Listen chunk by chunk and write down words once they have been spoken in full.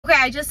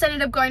I just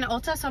ended up going to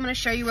Ulta, so I'm going to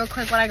show you real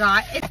quick what I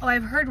got.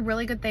 I've heard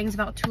really good things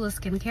about Tula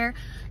skincare,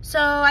 so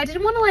I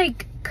didn't want to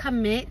like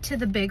commit to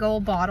the big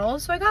old bottle,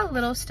 so I got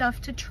little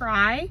stuff to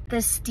try. The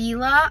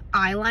Stila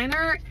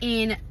eyeliner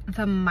in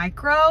the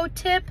micro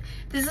tip.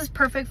 This is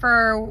perfect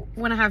for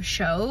when I have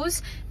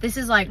shows. This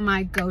is like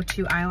my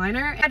go-to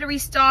eyeliner. I had to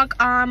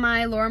restock on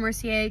my Laura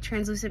Mercier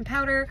translucent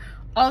powder.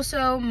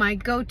 Also my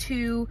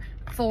go-to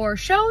for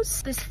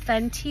shows, this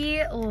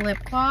Fenty lip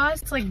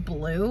gloss. It's like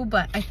blue,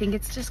 but I think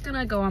it's just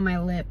gonna go on my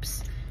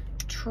lips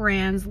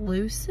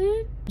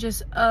translucent.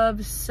 Just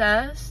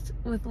obsessed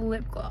with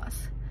lip gloss.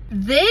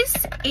 This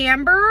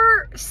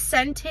amber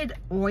scented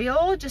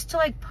oil just to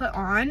like put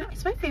on.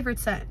 It's my favorite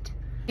scent.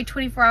 A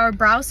 24-hour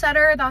brow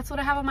setter. That's what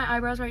I have on my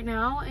eyebrows right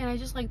now, and I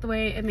just like the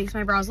way it makes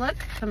my brows look.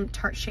 Some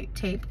Tarte Shape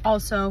Tape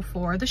also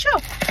for the show.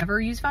 Never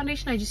use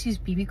foundation, I just use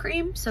BB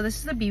cream. So this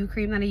is the BB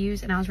cream that I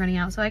use, and I was running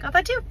out, so I got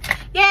that too.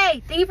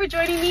 Yay! Thank you for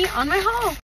joining me on my haul.